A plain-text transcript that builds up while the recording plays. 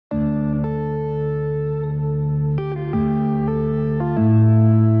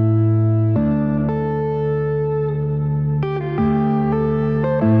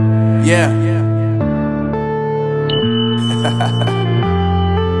Yeah.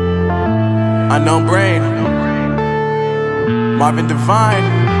 Unknown Brain, Marvin Divine.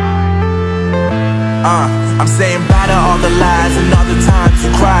 I'm saying bye to all the lies and all the times you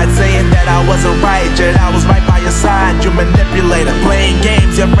cried, saying that I wasn't right, yet I was right by your side. You manipulator, playing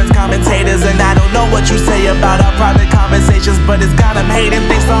games, your friends commentators, and I don't know what you say about our private conversations, but it's got them hating.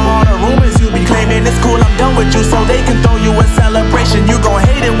 Thanks to all the rumors you be claiming. It's cool, I'm done with you, so they can throw you a celebration. You gon'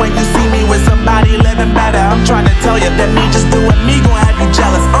 hate it when you see me with somebody living better. I'm trying to tell you that me just doing me gon' have you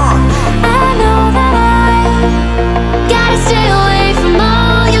jealous. I know that I gotta stay away from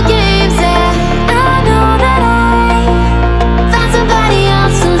all your games, yeah. I know that I found somebody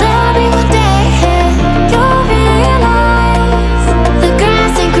else to love me one day, yeah. You'll realize the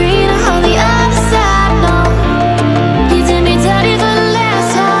grass ain't greener on the other side, no. You did me dirty for the last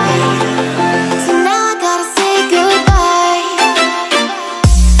time, so now I gotta say goodbye.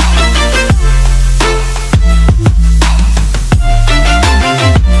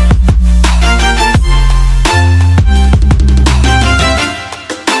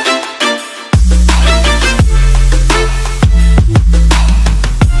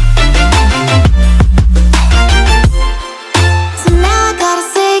 So now I gotta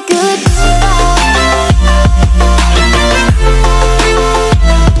say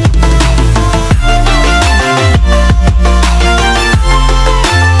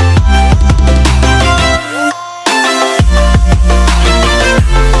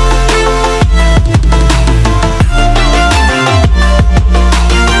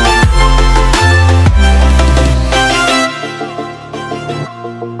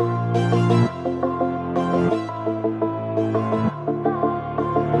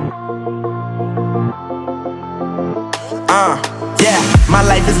Yeah, my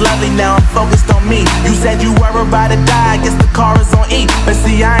life is lovely now, I'm focused on me. You said you were about to die, I guess the car is on E. But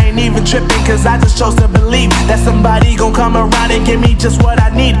see, I ain't even tripping, cause I just chose to believe that somebody gon' come around and give me just what I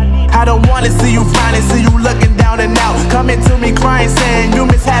need. I don't wanna see you finding, see you looking down and out, coming to me crying, saying you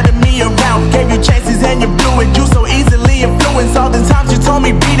miss having me around. Gave you chances and you blew it, you so easily influenced. All the times you told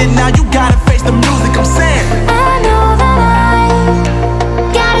me beat it, now you gotta face the music. I'm